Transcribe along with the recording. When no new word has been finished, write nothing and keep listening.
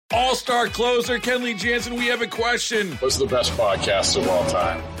All-star closer Kenley Jansen, we have a question. What's the best podcast of all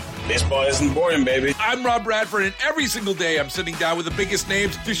time? Baseball isn't boring, baby. I'm Rob Bradford, and every single day I'm sitting down with the biggest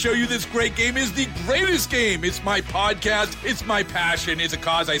names to show you this great game is the greatest game. It's my podcast. It's my passion. It's a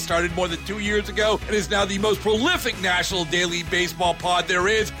cause I started more than 2 years ago and is now the most prolific national daily baseball pod there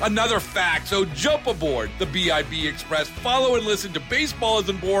is. Another fact. So jump aboard the BIB Express. Follow and listen to Baseball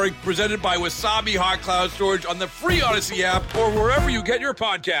Isn't Boring, presented by Wasabi Hot Cloud Storage on the free Odyssey app or wherever you get your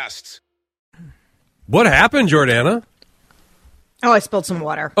podcasts. What happened, Jordana? Oh, I spilled some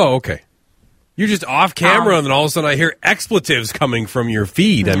water. Oh, okay. You're just off camera, and then all of a sudden I hear expletives coming from your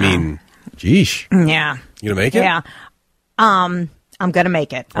feed. I mean, geesh. Yeah. You gonna make it? Yeah. I'm gonna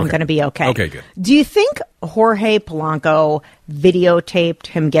make it. I'm gonna be okay. Okay, good. Do you think Jorge Polanco videotaped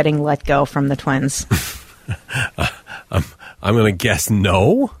him getting let go from the Twins? I'm gonna guess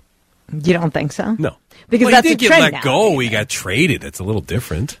no. You don't think so? No. Because well, that's he a did get trend let now. go. He got traded. It's a little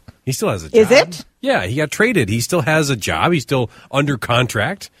different. He still has a job. Is it? Yeah, he got traded. He still has a job. He's still under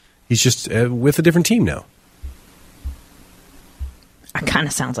contract. He's just with a different team now. It kind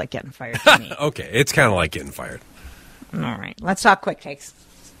of sounds like getting fired to me. Okay, it's kind of like getting fired. All right, let's talk quick takes.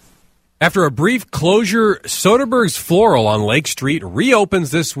 After a brief closure, Soderbergh's Floral on Lake Street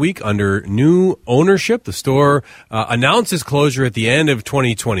reopens this week under new ownership. The store announces closure at the end of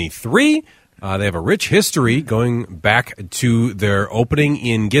 2023. They have a rich history going back to their opening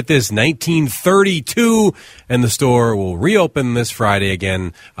in, get this, 1932, and the store will reopen this Friday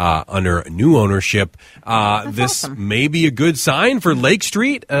again under new ownership. This awesome. may be a good sign for Lake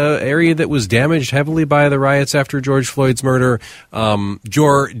Street, area that was damaged heavily by the riots after George Floyd's murder.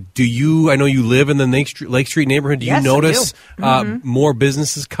 Jor, I know you live in the Lake Street neighborhood. Do you Yes, notice I do. more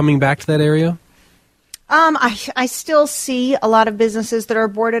businesses coming back to that area? I still see a lot of businesses that are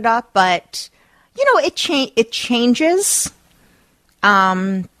boarded up, but you know it changes.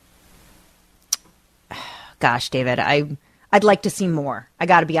 Gosh, David, I'd like to see more. I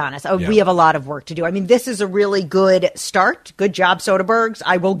got to be honest. We have a lot of work to do. I mean, this is a really good start. Good job, Soderbergh's.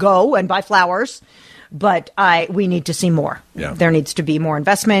 I will go and buy flowers, but we need to see more. Yeah. There needs to be more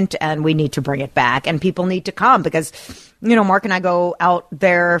investment, and we need to bring it back. And people need to come because, you know, Mark and I go out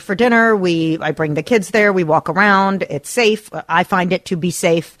there for dinner. I bring the kids there. We walk around. It's safe. I find it to be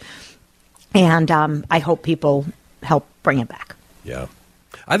safe, and I hope people help bring it back. Yeah.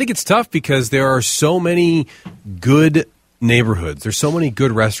 I think it's tough because there are so many good neighborhoods. There's so many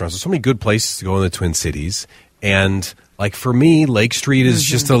good restaurants. There's so many good places to go in the Twin Cities. And like for me, Lake Street is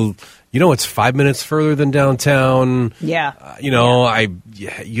just it's 5 minutes further than downtown. Yeah.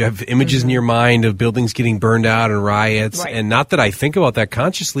 You have images in your mind of buildings getting burned out and riots. Right. And not that I think about that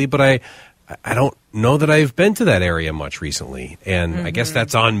consciously, but I don't know that I've been to that area much recently. And I guess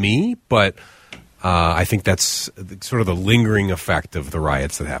that's on me, but I think that's sort of the lingering effect of the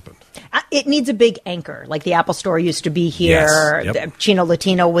riots that happened. It needs a big anchor. Like the Apple Store used to be here. Yes. Yep. Chino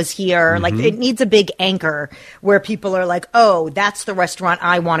Latino was here. Like it needs a big anchor where people are like, oh, that's the restaurant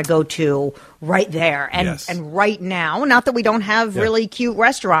I want to go to right there. And right now, not that we don't have really cute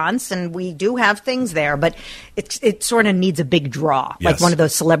restaurants, and we do have things there, but it sort of needs a big draw. Yes. Like one of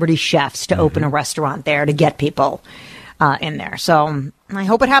those celebrity chefs to open a restaurant there to get people in there. So I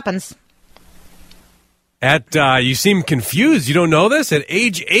hope it happens. You seem confused. You don't know this? At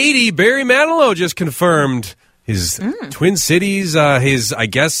age 80, Barry Manilow just confirmed his Twin Cities, his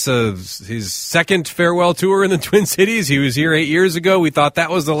second farewell tour in the Twin Cities. He was here 8 years ago. We thought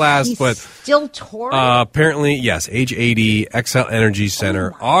that was the last, but still touring. Apparently, yes, age 80, XL Energy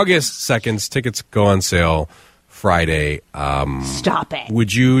Center, August 2nd. Tickets go on sale Friday. Stop it.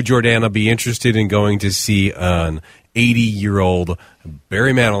 Would you, Jordana, be interested in going to see an 80-year-old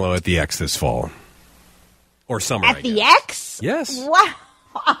Barry Manilow at the X this fall? Or summer, At the X? Yes.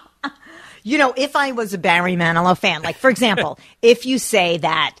 Wow. You know, if I was a Barry Manilow fan, like, for example, if you say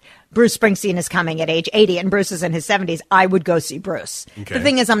that Bruce Springsteen is coming at age 80 and Bruce is in his 70s, I would go see Bruce. Okay. The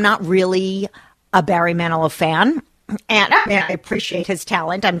thing is, I'm not really a Barry Manilow fan, and I appreciate his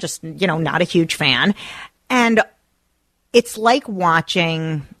talent. I'm just, not a huge fan. And it's like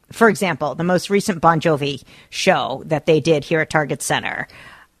watching, for example, the most recent Bon Jovi show that they did here at Target Center.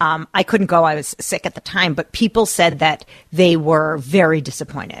 I couldn't go. I was sick at the time, but people said that they were very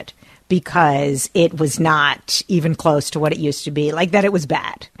disappointed because it was not even close to what it used to be, like that it was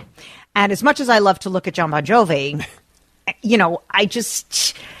bad. And as much as I love to look at John Bon Jovi,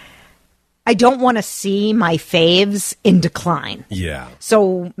 I don't want to see my faves in decline. Yeah.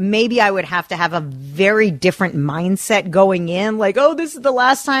 So maybe I would have to have a very different mindset going in, like, oh, this is the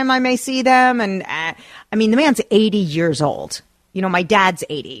last time I may see them. And the man's 80 years old. My dad's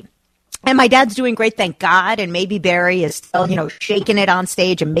 80. And my dad's doing great, thank God. And maybe Barry is still, shaking it on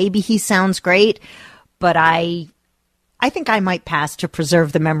stage, and maybe he sounds great. But I think I might pass to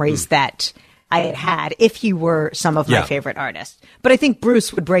preserve the memories that I had if he were some of my favorite artists. But I think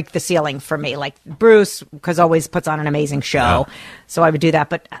Bruce would break the ceiling for me. Like Bruce, because always puts on an amazing show. Yeah. So I would do that.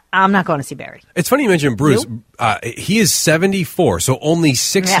 But I'm not going to see Barry. It's funny you mentioned Bruce. He is 74, so only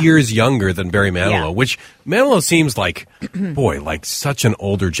 6 years younger than Barry Manilow, which Manilow seems like, like such an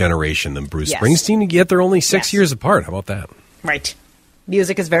older generation than Bruce Springsteen, yet they're only 6 years apart. How about that? Right.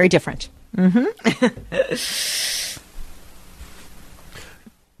 Music is very different.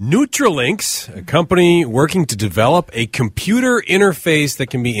 Nutralinks, a company working to develop a computer interface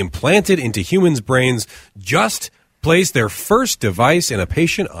that can be implanted into humans' brains, just placed their first device in a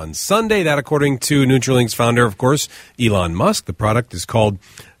patient on Sunday. That, according to Nutralink's founder, of course, Elon Musk. The product is called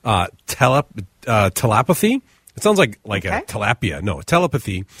telepathy. It sounds like a tilapia. No,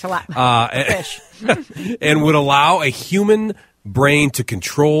 telepathy. Fish. And would allow a human brain to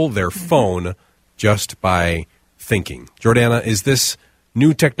control their phone just by thinking. Jordana, is this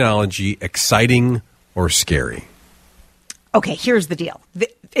new technology exciting or scary? Okay, here's the deal.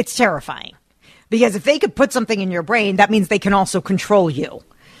 It's terrifying. Because if they could put something in your brain, that means they can also control you.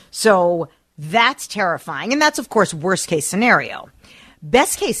 So that's terrifying. And that's, of course, worst case scenario.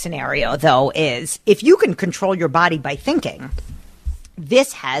 Best case scenario, though, is if you can control your body by thinking,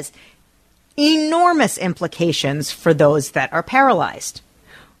 this has enormous implications for those that are paralyzed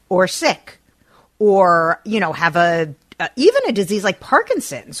or sick or, have even a disease like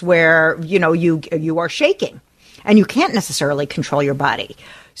Parkinson's where, you are shaking and you can't necessarily control your body.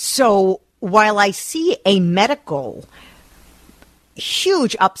 So while I see a medical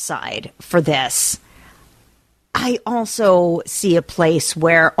huge upside for this, I also see a place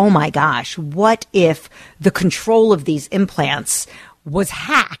where, oh my gosh, what if the control of these implants was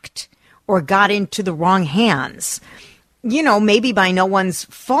hacked or got into the wrong hands? Maybe by no one's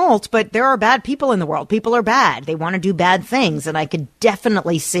fault, but there are bad people in the world. People are bad. They want to do bad things. And I could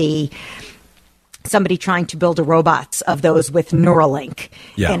definitely see somebody trying to build a robot of those with Neuralink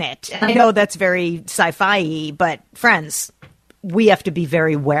in it. And I know that's very sci-fi-y, but friends, we have to be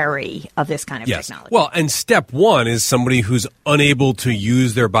very wary of this kind of technology. Well, and step one is somebody who's unable to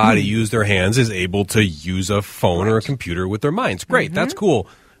use their body, use their hands, is able to use a phone or a computer with their minds. Great. That's cool.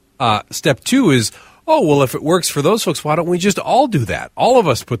 Step two is, if it works for those folks, why don't we just all do that? All of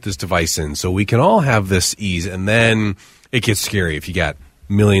us put this device in so we can all have this ease. And then it gets scary if you got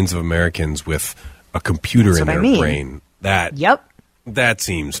millions of Americans with a computer in their brain. That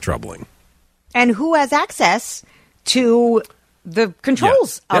seems troubling. And who has access to the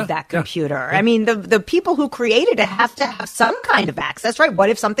controls of that computer? I mean, the people who created it have to have some kind of access, right? What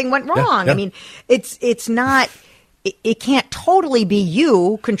if something went wrong? I mean, it's not, it can't totally be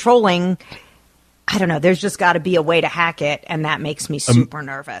you controlling. I don't know. There's just got to be a way to hack it, and that makes me super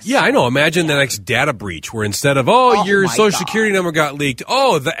nervous. Yeah, I know. Imagine the next data breach where instead of, your social security number got leaked,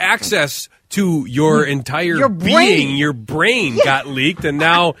 the access to your entire being, your brain got leaked, and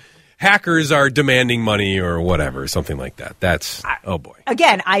now hackers are demanding money or whatever, something like that. That's, oh boy.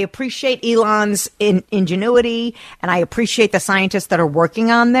 Again, I appreciate Elon's ingenuity, and I appreciate the scientists that are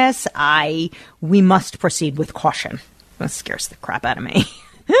working on this. We must proceed with caution. That scares the crap out of me.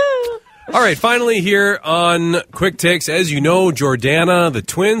 All right, finally here on Quick Takes, as you know, Jordana, the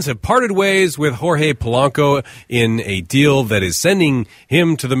Twins have parted ways with Jorge Polanco in a deal that is sending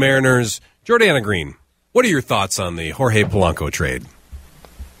him to the Mariners. Jordana Green, what are your thoughts on the Jorge Polanco trade?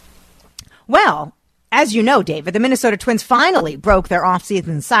 Well, as you know, David, the Minnesota Twins finally broke their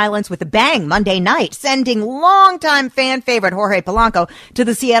offseason silence with a bang Monday night, sending longtime fan favorite Jorge Polanco to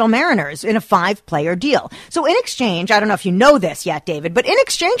the Seattle Mariners in a 5-player deal. So in exchange, I don't know if you know this yet, David, but in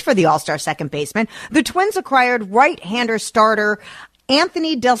exchange for the All-Star second baseman, the Twins acquired right-hander starter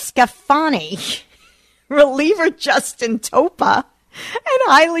Anthony Del Scafani, reliever Justin Topa, and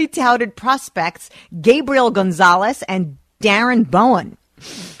highly touted prospects Gabriel Gonzalez and Darren Bowen.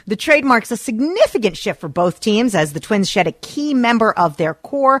 The trade marks a significant shift for both teams as the Twins shed a key member of their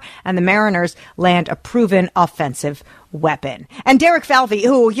core and the Mariners land a proven offensive weapon. And Derek Falvey,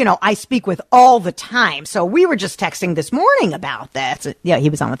 who, I speak with all the time. So we were just texting this morning about this. Yeah,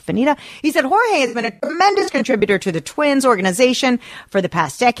 he was on with Fanita. He said, Jorge has been a tremendous contributor to the Twins organization for the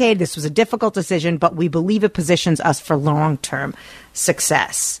past decade. This was a difficult decision, but we believe it positions us for long-term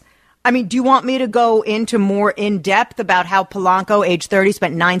success. I mean, do you want me to go into more in-depth about how Polanco, age 30,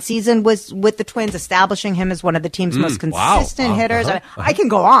 spent 9 seasons with the Twins, establishing him as one of the team's most consistent hitters? I can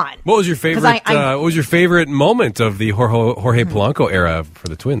go on. What was your favorite? What was your favorite moment of the Jorge Polanco era for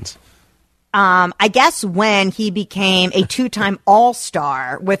the Twins? I guess when he became a two-time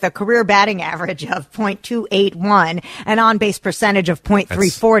All-Star with a career batting average of .281 and on-base percentage of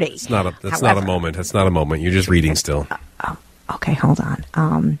 .340. That's not a moment. That's not a moment. You're just reading still. Okay, hold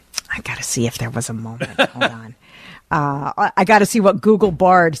on. I got to see if there was a moment. Hold on. I got to see what Google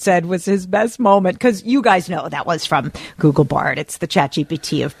Bard said was his best moment, because you guys know that was from Google Bard. It's the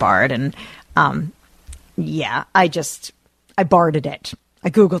ChatGPT of Bard. And yeah, I barded it. I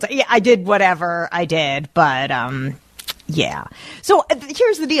Googled it. Yeah, I did whatever I did. But yeah. So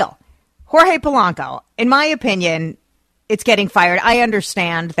here's the deal. Jorge Polanco, in my opinion, it's getting fired. I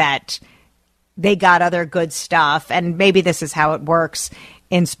understand that they got other good stuff, and maybe this is how it works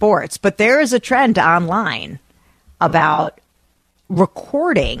in sports. But there is a trend online about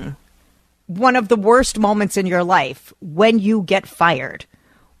recording one of the worst moments in your life when you get fired.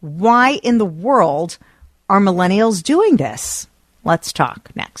 Why in the world are millennials doing this? Let's talk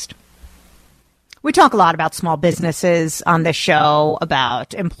next. We talk a lot about small businesses on this show,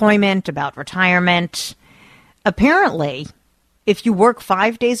 about employment, about retirement. Apparently, if you work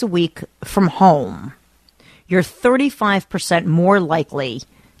 5 days a week from home, you're 35% more likely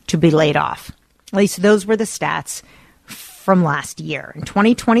to be laid off. At least those were the stats from last year. In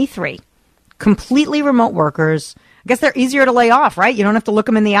 2023, completely remote workers, I guess they're easier to lay off, right? You don't have to look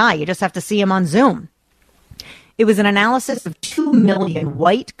them in the eye. You just have to see them on Zoom. It was an analysis of 2 million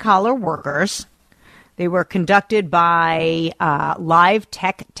white-collar workers. They were conducted by Live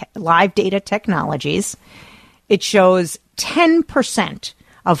Data Technologies. It shows 10%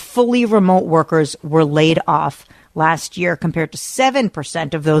 of fully remote workers were laid off last year, compared to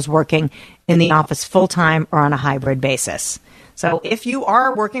 7% of those working in the office full-time or on a hybrid basis. So if you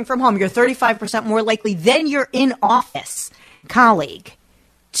are working from home, you're 35% more likely than your in-office colleague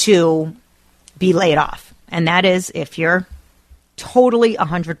to be laid off. And that is if you're totally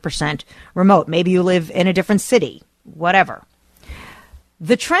 100% remote. Maybe you live in a different city, whatever.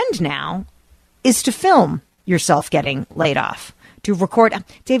 The trend now is to film yourself getting laid off, to record.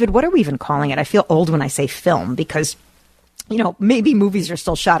 David, what are we even calling it? I feel old when I say film because, you know, maybe movies are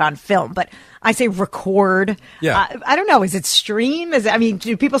still shot on film, but I say record. Yeah. I don't know. Is it stream?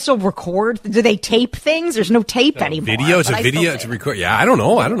 Do people still record? Do they tape things? There's no tape anymore. Video. It's a video. It's a record. Yeah, I don't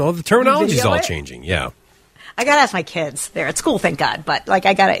know. The terminology's all changing. Yeah. I gotta ask my kids. They're at school, thank God. But like,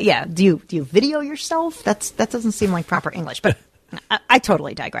 I gotta. Yeah. Do you video yourself? That doesn't seem like proper English. But I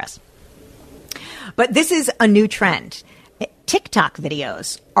totally digress. But this is a new trend. TikTok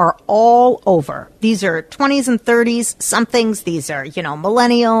videos are all over. These are 20s and 30s somethings. These are,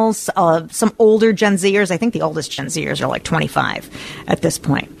 millennials, some older Gen Zers. I think the oldest Gen Zers are like 25 at this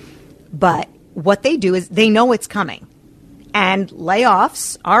point. But what they do is they know it's coming. And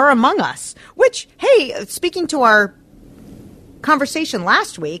layoffs are among us. Which, hey, speaking to our conversation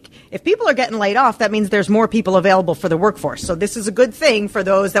last week, if people are getting laid off, that means there's more people available for the workforce. So this is a good thing for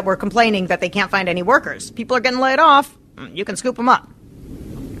those that were complaining that they can't find any workers. People are getting laid off. You can scoop them up.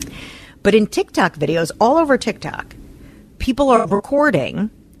 But in TikTok videos, all over TikTok, people are recording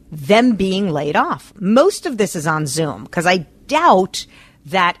them being laid off. Most of this is on Zoom because I doubt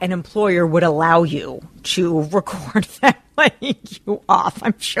that an employer would allow you to record them laying you off.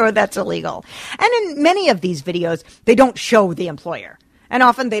 I'm sure that's illegal. And in many of these videos, they don't show the employer. And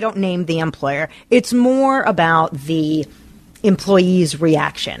often they don't name the employer. It's more about the employee's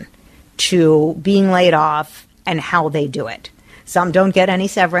reaction to being laid off and how they do it. Some don't get any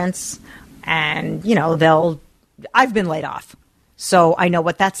severance, and, I've been laid off. So I know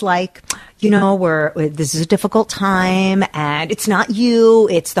what that's like. This is a difficult time, and it's not you,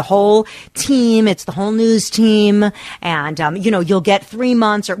 it's the whole team, it's the whole news team, and, you'll get 3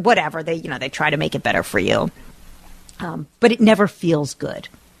 months or whatever. They try to make it better for you. But it never feels good.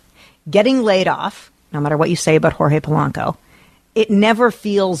 Getting laid off, no matter what you say about Jorge Polanco, it never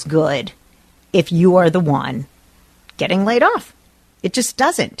feels good if you are the one getting laid off. It just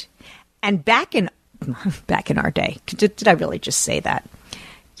doesn't. And back in our day, did I really just say that?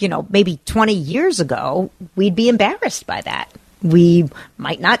 Maybe 20 years ago, we'd be embarrassed by that. We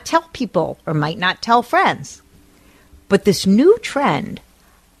might not tell people or might not tell friends. But this new trend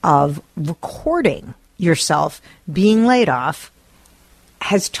of recording yourself being laid off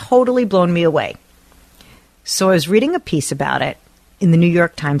has totally blown me away. So I was reading a piece about it in the New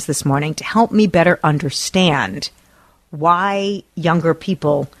York Times this morning to help me better understand why younger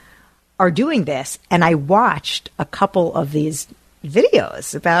people are doing this. And I watched a couple of these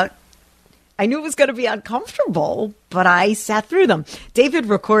videos I knew it was going to be uncomfortable, but I sat through them. David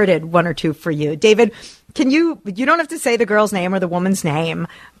recorded one or two for you. David, you don't have to say the girl's name or the woman's name,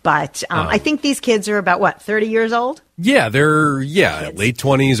 but I think these kids are about, 30 years old? Yeah, they're, late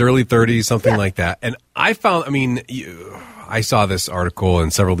 20s, early 30s, something like that. And I found, I saw this article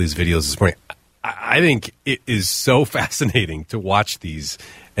and several of these videos this morning. I think it is so fascinating to watch these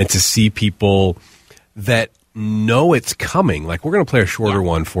and to see people that know it's coming. Like, we're going to play a shorter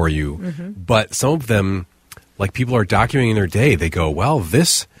one for you, but some of them, like, people are documenting their day. They go, well,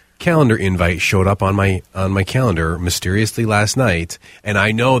 this calendar invite showed up on my calendar mysteriously last night, and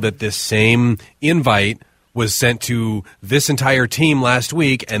I know that this same invite was sent to this entire team last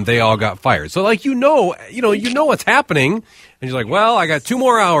week, and they all got fired. So, like, you know what's happening, and you're like, well, I got 2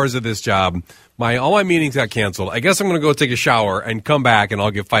 more hours of this job. All my meetings got canceled. I guess I'm going to go take a shower and come back, and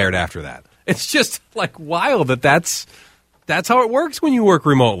I'll get fired after that. It's just, like, wild that's how it works when you work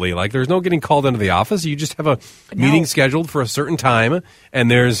remotely. Like, there's no getting called into the office. You just have a meeting scheduled for a certain time, and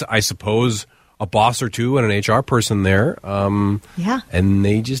there's, I suppose, a boss or two and an HR person there. And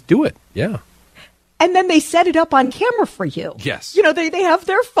they just do it. Yeah. And then they set it up on camera for you. Yes. They have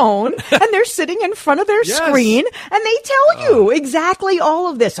their phone and they're sitting in front of their screen and they tell you exactly all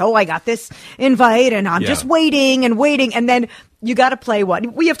of this. Oh, I got this invite and I'm just waiting. And then you got to play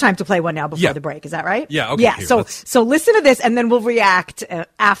one. We have time to play one now before the break. Is that right? Yeah. Okay. Yeah. So listen to this and then we'll react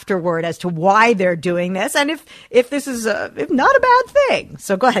afterward as to why they're doing this and if this is if not a bad thing.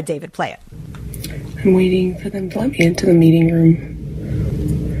 So go ahead, David, play it. I'm waiting for them to let me into the meeting room.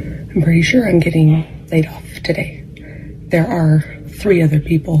 I'm pretty sure I'm getting laid off today. There are 3 other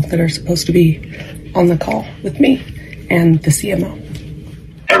people that are supposed to be on the call with me and the CMO.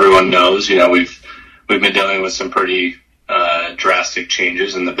 Everyone knows, we've been dealing with some pretty drastic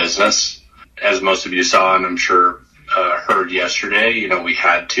changes in the business. As most of you saw, and I'm sure heard yesterday, we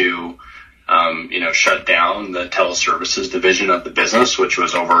had to, shut down the teleservices division of the business, which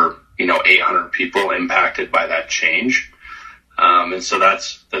was over, 800 people impacted by that change. And so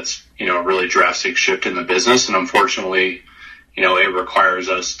that's a really drastic shift in the business. And unfortunately, it requires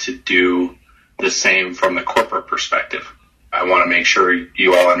us to do the same from the corporate perspective. I want to make sure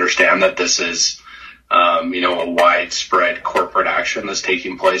you all understand that this is, a widespread corporate action that's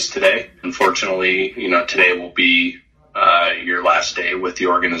taking place today. Unfortunately, today will be your last day with the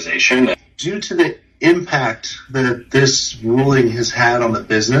organization. Due to the impact that this ruling has had on the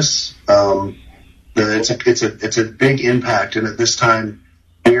business, it's a big impact, and at this time,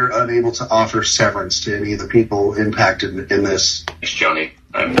 we're unable to offer severance to any of the people impacted in this. Thanks, Joni.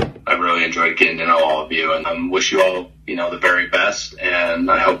 I've really enjoyed getting to know all of you, and wish you all, the very best,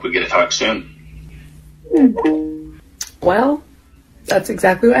 and I hope we get to talk soon. Well, that's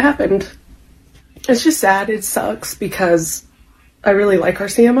exactly what happened. It's just sad. It sucks because I really like our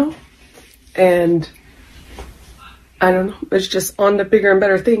CMO, and I don't know. It's just on to bigger and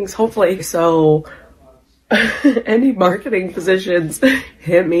better things, hopefully. So any marketing positions,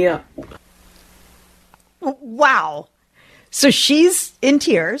 hit me up. Wow. So she's in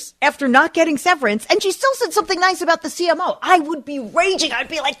tears after not getting severance, and she still said something nice about the CMO. I would be raging. I'd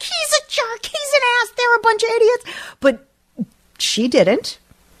be like, he's a jerk. He's an ass. They're a bunch of idiots. But she didn't.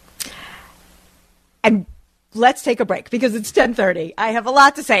 And let's take a break because it's 10:30. I have a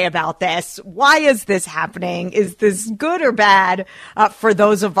lot to say about this. Why is this happening? Is this good or bad for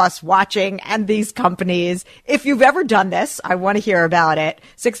those of us watching and these companies? If you've ever done this, I want to hear about it.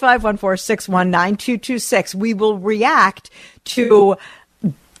 651-461-9226. We will react to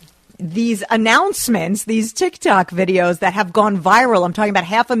these announcements, these TikTok videos that have gone viral. I'm talking about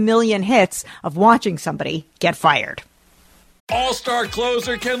 500,000 hits of watching somebody get fired. All-star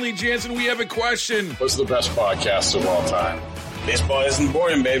closer Kenley Jansen, we have a question. What's the best podcast of all time? Baseball isn't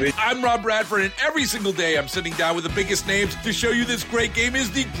boring, baby. I'm Rob Bradford, and every single day I'm sitting down with the biggest names to show you this great game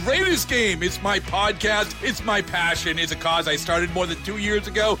is the greatest game. It's my podcast. It's my passion. It's a cause I started more than 2 years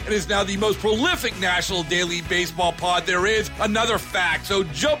ago and is now the most prolific national daily baseball pod there is. Another fact, so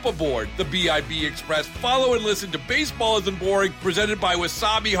jump aboard the BIB Express. Follow and listen to Baseball Isn't Boring, presented by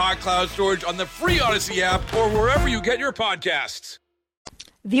Wasabi Hot Cloud Storage on the free Odyssey app or wherever you get your podcasts.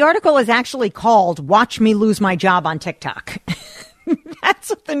 The article is actually called Watch Me Lose My Job on TikTok. That's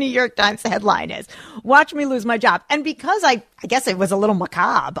what the New York Times headline is. Watch me lose my job. And because I guess it was a little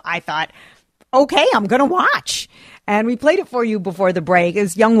macabre, I thought, okay, I'm going to watch. And we played it for you before the break.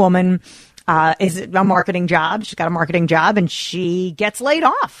 This young woman is a marketing job. She's got a marketing job and she gets laid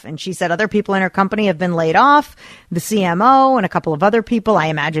off. And she said other people in her company have been laid off. The CMO and a couple of other people, I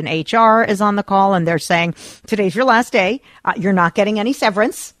imagine HR is on the call, and they're saying, today's your last day. You're not getting any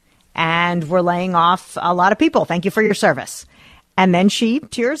severance and we're laying off a lot of people. Thank you for your service. And then she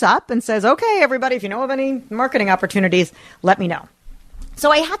tears up and says, okay, everybody, if you know of any marketing opportunities, let me know.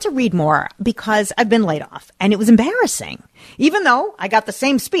 So I had to read more because I've been laid off, and it was embarrassing. Even though I got the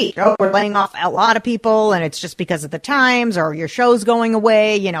same speech, oh, we're laying off a lot of people, and it's just because of the times, or your show's going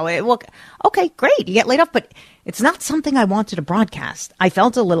away. Okay, great, you get laid off, but it's not something I wanted to broadcast. I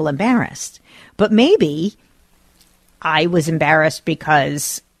felt a little embarrassed, but maybe I was embarrassed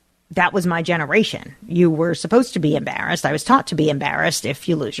because that was my generation. You were supposed to be embarrassed. I was taught to be embarrassed if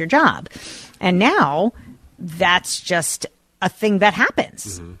you lose your job, and now that's just a thing that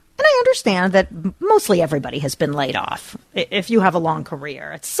happens. Mm-hmm. And I understand that mostly everybody has been laid off. If you have a long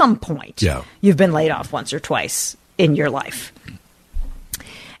career, at some point, you've been laid off once or twice in your life.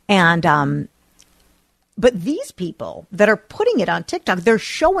 And, but these people that are putting it on TikTok, they're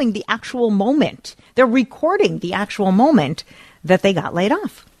showing the actual moment. They're recording the actual moment that they got laid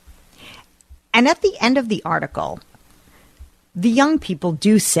off. And at the end of the article, the young people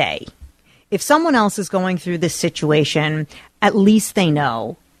do say, if someone else is going through this situation, at least they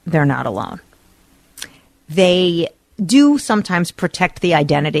know they're not alone. They do sometimes protect the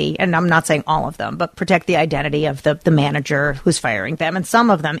identity, and I'm not saying all of them, but protect the identity of the manager who's firing them, and some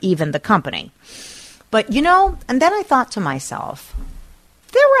of them even the company. But, and then I thought to myself,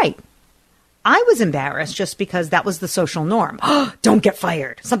 they're right. I was embarrassed just because that was the social norm. Don't get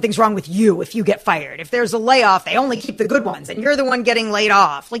fired. Something's wrong with you if you get fired. If there's a layoff, they only keep the good ones, and you're the one getting laid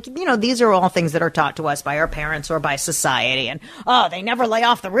off. These are all things that are taught to us by our parents or by society. And, they never lay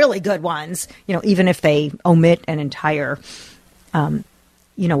off the really good ones, even if they omit an entire,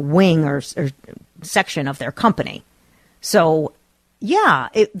 wing or section of their company. So,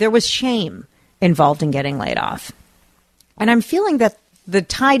 there was shame involved in getting laid off. And I'm feeling that the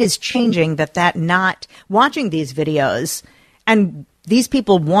tide is changing, that not watching these videos and these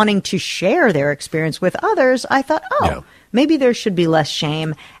people wanting to share their experience with others, I thought, maybe there should be less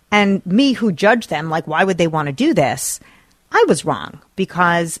shame. And me who judged them, like, why would they want to do this? I was wrong,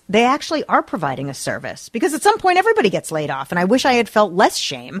 because they actually are providing a service. Because at some point, everybody gets laid off. And I wish I had felt less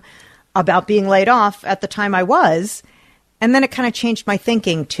shame about being laid off at the time I was. And then it kind of changed my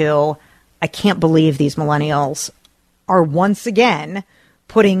thinking to, I can't believe these millennials are once again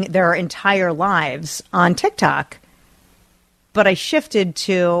putting their entire lives on TikTok. But I shifted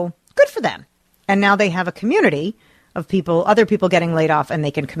to good for them. And now they have a community of people, other people getting laid off, and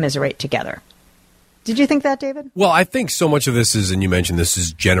they can commiserate together. Did you think that, David? Well, I think so much of this is, and you mentioned this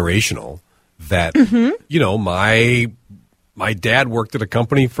is generational, that, my dad worked at a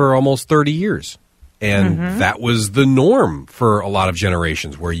company for almost 30 years. And that was the norm for a lot of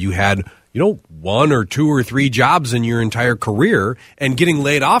generations, where you had one or two or three jobs in your entire career, and getting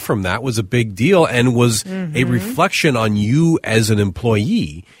laid off from that was a big deal and was a reflection on you as an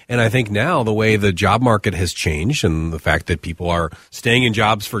employee. And I think now the way the job market has changed, and the fact that people are staying in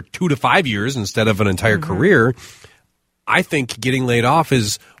jobs for 2 to 5 years instead of an entire career, I think getting laid off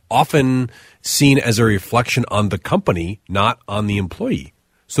is often seen as a reflection on the company, not on the employee.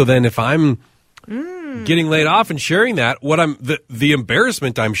 So then if I'm getting laid off and sharing that, the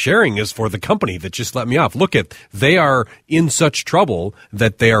embarrassment I'm sharing is for the company that just let me off. Look at, they are in such trouble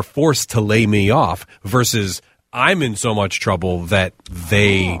that they are forced to lay me off, versus I'm in so much trouble that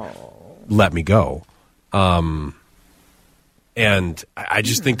they let me go. And I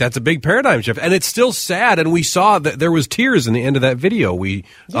just think that's a big paradigm shift. And it's still sad. And we saw that there was tears in the end of that video we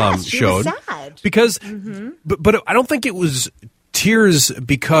showed. Was sad. Because, but I don't think it was tears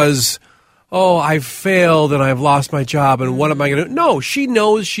because, I failed and I've lost my job and what am I going to do? No, she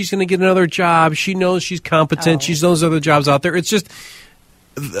knows she's going to get another job. She knows she's competent. She knows other jobs out there. It's just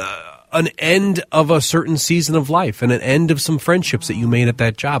an end of a certain season of life and an end of some friendships that you made at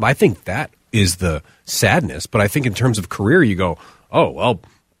that job. I think that is the sadness. But I think in terms of career, you go,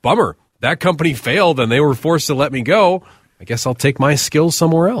 bummer. That company failed and they were forced to let me go. I guess I'll take my skills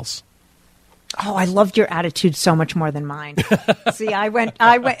somewhere else. Oh, I loved your attitude so much more than mine. See, I went,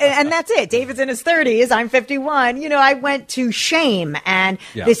 and that's it. David's in his 30s. I'm 51. I went to shame and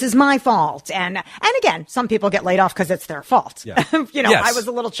this is my fault. And again, some people get laid off because it's their fault. Yeah. Yes. I was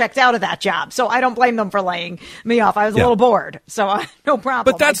a little checked out of that job, so I don't blame them for laying me off. I was a little bored, so no problem.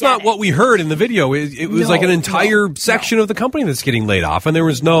 But that's not what we heard in the video. It was like an entire section of the company that's getting laid off. And there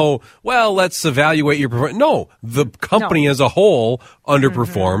was no, let's evaluate your performance. No, the company as a whole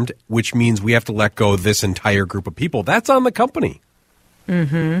underperformed, which means we have to let go of this entire group of people. That's on the company.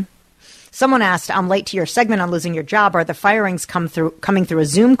 Someone asked, I'm late to your segment on losing your job. Are the firings coming through a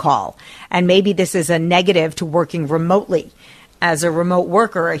Zoom call? And maybe this is a negative to working remotely. as a remote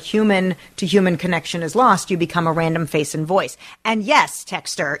worker, a human-to-human connection is lost. You become a random face and voice. And yes,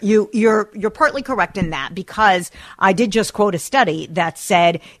 Texter, you're partly correct in that, because I did just quote a study that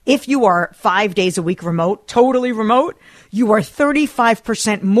said if you are 5 days a week remote, totally remote, you are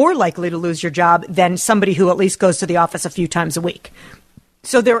 35% more likely to lose your job than somebody who at least goes to the office a few times a week.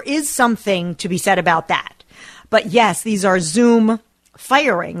 So there is something to be said about that. But yes, these are Zoom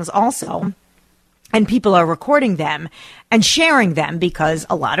firings also. And people are recording them and sharing them because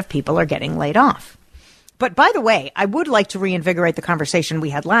a lot of people are getting laid off. But by the way, I would like to reinvigorate the conversation we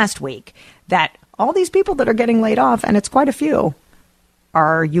had last week that all these people that are getting laid off, and it's quite a few,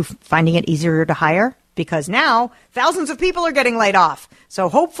 are you finding it easier to hire? Because now thousands of people are getting laid off. So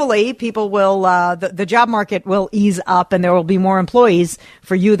hopefully people will, the job market will ease up and there will be more employees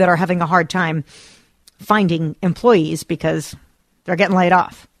for you that are having a hard time finding employees because they're getting laid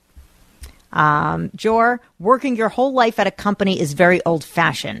off. Jor, working your whole life at a company is very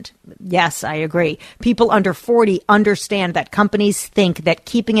old-fashioned. Yes, I agree. People under 40 understand that companies think that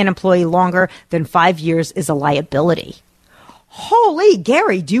keeping an employee longer than 5 years is a liability. Holy,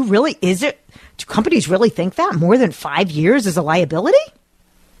 Gary, do companies really think that more than 5 years is a liability?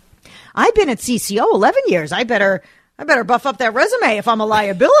 I've been at CCO 11 years. I better buff up that resume if I'm a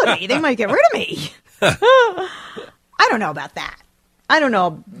liability. They might get rid of me. I don't know about that. I don't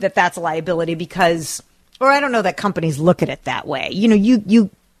know that that's a liability or I don't know that companies look at it that way. You know, you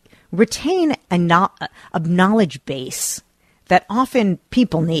retain a knowledge base that often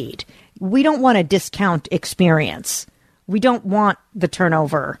people need. We don't want to discount experience. We don't want the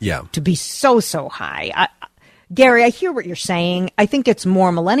turnover to be so high. Gary, I hear what you're saying. I think it's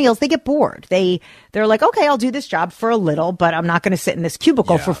more millennials. They get bored. They're like, okay, I'll do this job for a little, but I'm not going to sit in this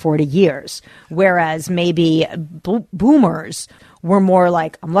cubicle for 40 years. Whereas maybe boomers were more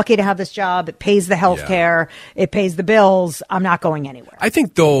like, I'm lucky to have this job. It pays the health care. It pays the bills. I'm not going anywhere. I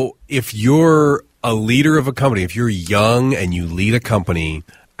think, though, if you're a leader of a company, if you're young and you lead a company,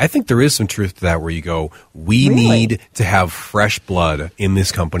 I think there is some truth to that where you go, we need to have fresh blood in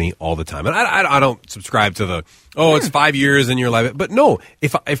this company all the time. And I don't subscribe to it's 5 years in your life. But no,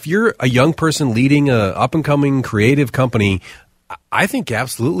 if you're a young person leading a up-and-coming creative company, I think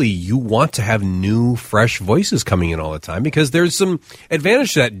absolutely you want to have new, fresh voices coming in all the time because there's some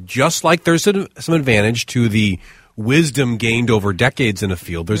advantage to that, just like there's some advantage to the wisdom gained over decades in a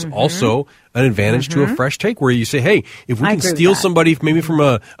field. There's also an advantage to a fresh take where you say, hey, if we can steal somebody maybe from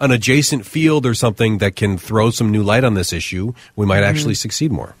an adjacent field or something that can throw some new light on this issue, we might actually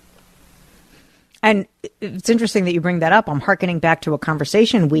succeed more. And it's interesting that you bring that up. I'm hearkening back to a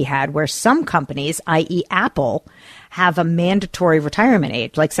conversation we had where some companies, i.e. Apple, have a mandatory retirement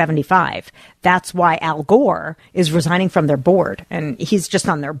age, like 75. That's why Al Gore is resigning from their board, and he's just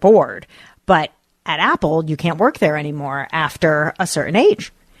on their board. But at Apple, you can't work there anymore after a certain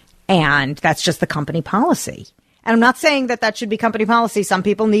age. And that's just the company policy. And I'm not saying that should be company policy. Some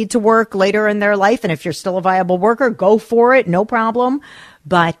people need to work later in their life. And if you're still a viable worker, go for it. No problem.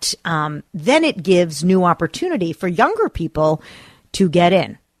 But then it gives new opportunity for younger people to get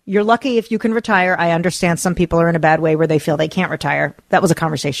in. You're lucky if you can retire. I understand some people are in a bad way where they feel they can't retire. That was a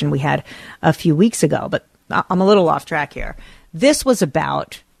conversation we had a few weeks ago. But I'm a little off track here. This was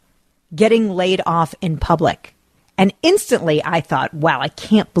about getting laid off in public. And instantly I thought, wow, I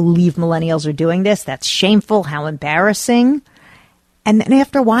can't believe millennials are doing this. That's shameful. How embarrassing. And then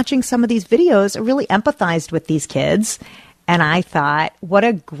after watching some of these videos, I really empathized with these kids. And I thought, what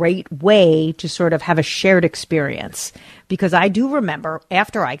a great way to sort of have a shared experience. Because I do remember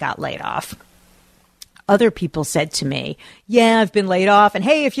after I got laid off, other people said to me, yeah, I've been laid off. And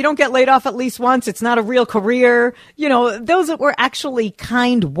hey, if you don't get laid off at least once, it's not a real career. You know, those were actually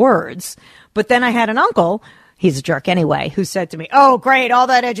kind words. But then I had an uncle, he's a jerk anyway, who said to me, oh, great, all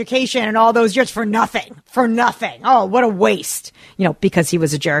that education and all those years for nothing. Oh, what a waste. You know, because he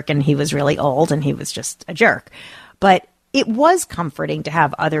was a jerk and he was really old and he was just a jerk. But it was comforting to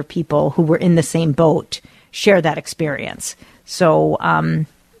have other people who were in the same boat share that experience. So,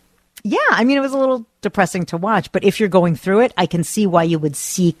 yeah, I mean, it was a little depressing to watch, but if you're going through it, I can see why you would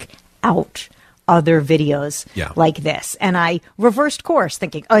seek out other videos like this. And I reversed course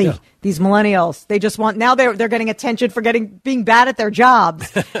thinking, these millennials, they just want, now they're getting attention for being bad at their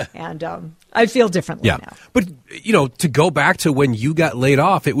jobs. And I feel differently now. But, you know, to go back to when you got laid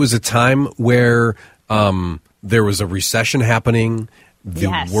off, it was a time where there was a recession happening.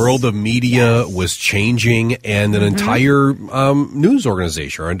 The world of media was changing, and an entire news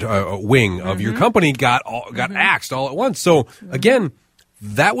organization or a wing of your company got axed all at once. So again,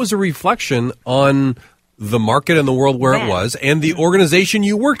 that was a reflection on the market and the world where it was, and the organization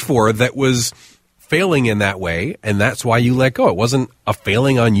you worked for that was failing in that way, and that's why you let go. It wasn't a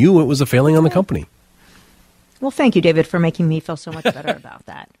failing on you. It was a failing on the company. Well, thank you, David, for making me feel so much better about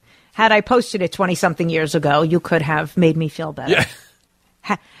that. Had I posted it 20-something years ago, you could have made me feel better.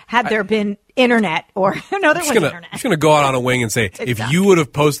 Yeah. Had there been internet or no, there was internet. I'm just going to go out on a wing and say, if you would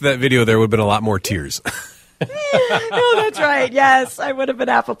have posted that video, there would have been a lot more tears. No, that's right. Yes, I would have been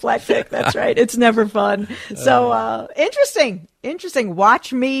apoplectic. That's right. It's never fun. So interesting.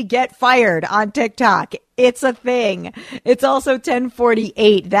 Watch me get fired on TikTok. It's a thing. It's also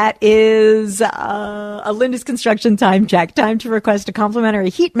 10:48. That is a Linda's Construction time check. Time to request a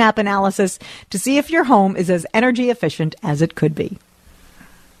complimentary heat map analysis to see if your home is as energy efficient as it could be.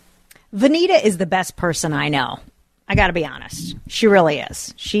 Vanita is the best person I know. I got to be honest. She really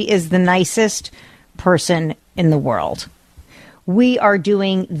is. She is the nicest person in the world. We are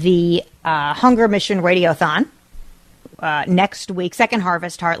doing the Hunger Mission Radiothon next week, Second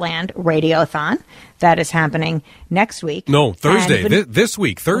Harvest Heartland Radiothon. That is happening next week. No, Thursday. This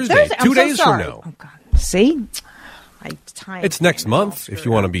week, Thursday. 2 days from now. Oh, God. See? It's next month, if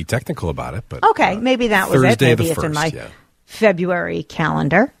you want to be technical about it. But okay, maybe that was Thursday it. Maybe it's in my February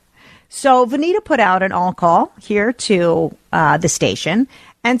calendar. So Vanita put out an all-call here to the station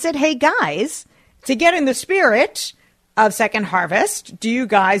and said, hey, guys, to get in the spirit of Second Harvest, do you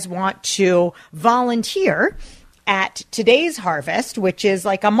guys want to volunteer at today's harvest, which is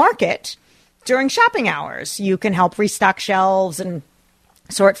like a market during shopping hours? You can help restock shelves and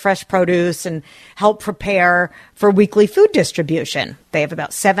sort fresh produce and help prepare for weekly food distribution. They have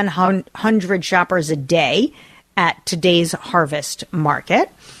about 700 shoppers a day at today's harvest market.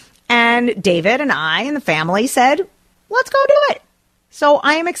 And David and I and the family said, let's go do it. So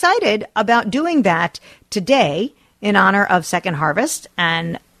I am excited about doing that today in honor of Second Harvest,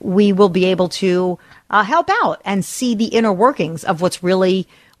 and we will be able to help out and see the inner workings of what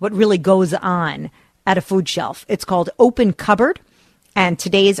really goes on at a food shelf. It's called Open Cupboard, and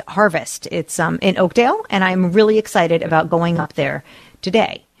today's harvest. It's in Oakdale, and I'm really excited about going up there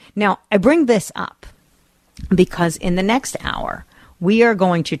today. Now, I bring this up because in the next hour, we are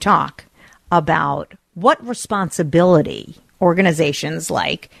going to talk about what responsibility organizations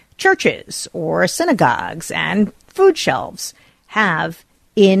like churches or synagogues and food shelves have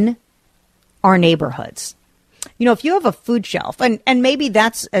in our neighborhoods. You know, if you have a food shelf, and maybe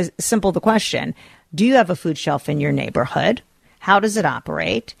that's as simple the question, do you have a food shelf in your neighborhood? How does it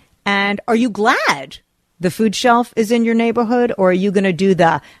operate? And are you glad the food shelf is in your neighborhood, or are you going to do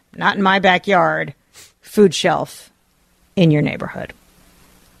the not in my backyard food shelf in your neighborhood?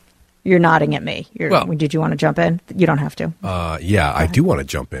 You're nodding at me. Did you want to jump in? You don't have to. Yeah, I do want to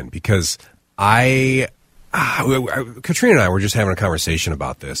jump in because Katrina and I were just having a conversation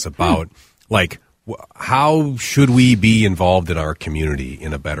about this, about how should we be involved in our community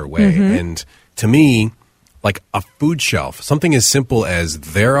in a better way? Mm-hmm. And to me, like a food shelf, something as simple as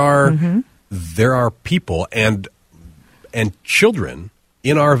there are people and children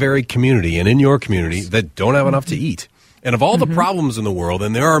in our very community and in your community that don't have enough to eat. And of all the problems in the world,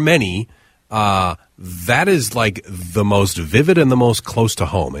 and there are many, that is like the most vivid and the most close to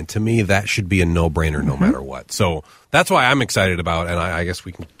home. And to me, that should be a no-brainer no matter what. So that's why I'm excited about, and I guess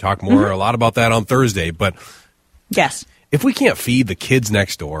we can talk a lot about that on Thursday. But yes, if we can't feed the kids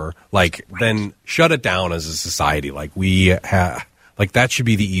next door, then shut it down as a society. That should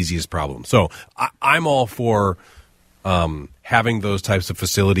be the easiest problem. So I'm all for having those types of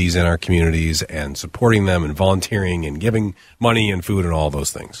facilities in our communities and supporting them and volunteering and giving money and food and all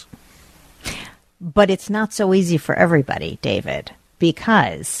those things. But it's not so easy for everybody, David,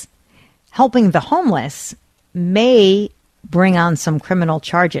 because helping the homeless may bring on some criminal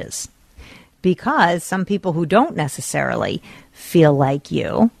charges, because some people who don't necessarily feel like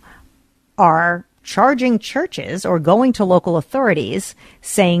you are charging churches or going to local authorities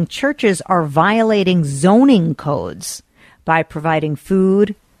saying churches are violating zoning codes by providing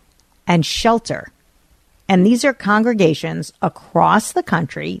food and shelter. And these are congregations across the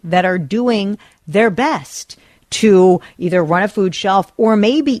country that are doing their best to either run a food shelf or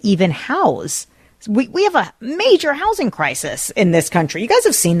maybe even house. We have a major housing crisis in this country. You guys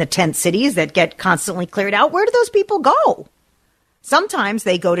have seen the tent cities that get constantly cleared out. Where do those people go? Sometimes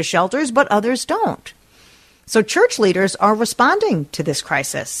they go to shelters, but others don't. So church leaders are responding to this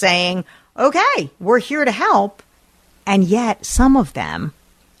crisis, saying, okay, we're here to help. And yet some of them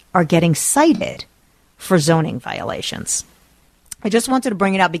are getting cited for zoning violations. I just wanted to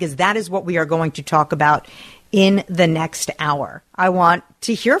bring it up because that is what we are going to talk about in the next hour. I want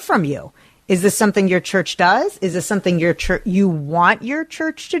to hear from you. Is this something your church does? Is this something you want your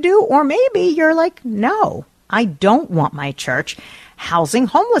church to do? Or maybe you're like, no, I don't want my church housing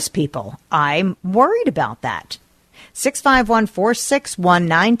homeless people. I'm worried about that.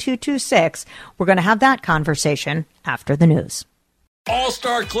 651-461-9226. We're going to have that conversation after the news.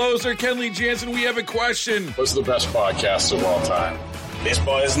 All-star closer Kenley Jansen, we have a question. What's the best podcast of all time?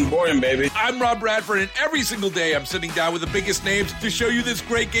 Baseball isn't boring, baby. I'm Rob Bradford, and every single day I'm sitting down with the biggest names to show you this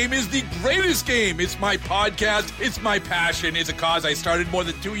great game is the greatest game. It's my podcast. It's my passion. It's a cause I started more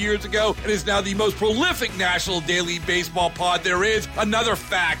than 2 years ago and is now the most prolific national daily baseball pod there is. Another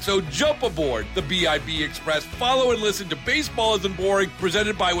fact, so jump aboard the BIB Express. Follow and listen to Baseball Isn't Boring,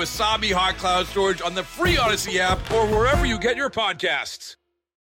 presented by Wasabi Hot Cloud Storage on the free Odyssey app or wherever you get your podcasts.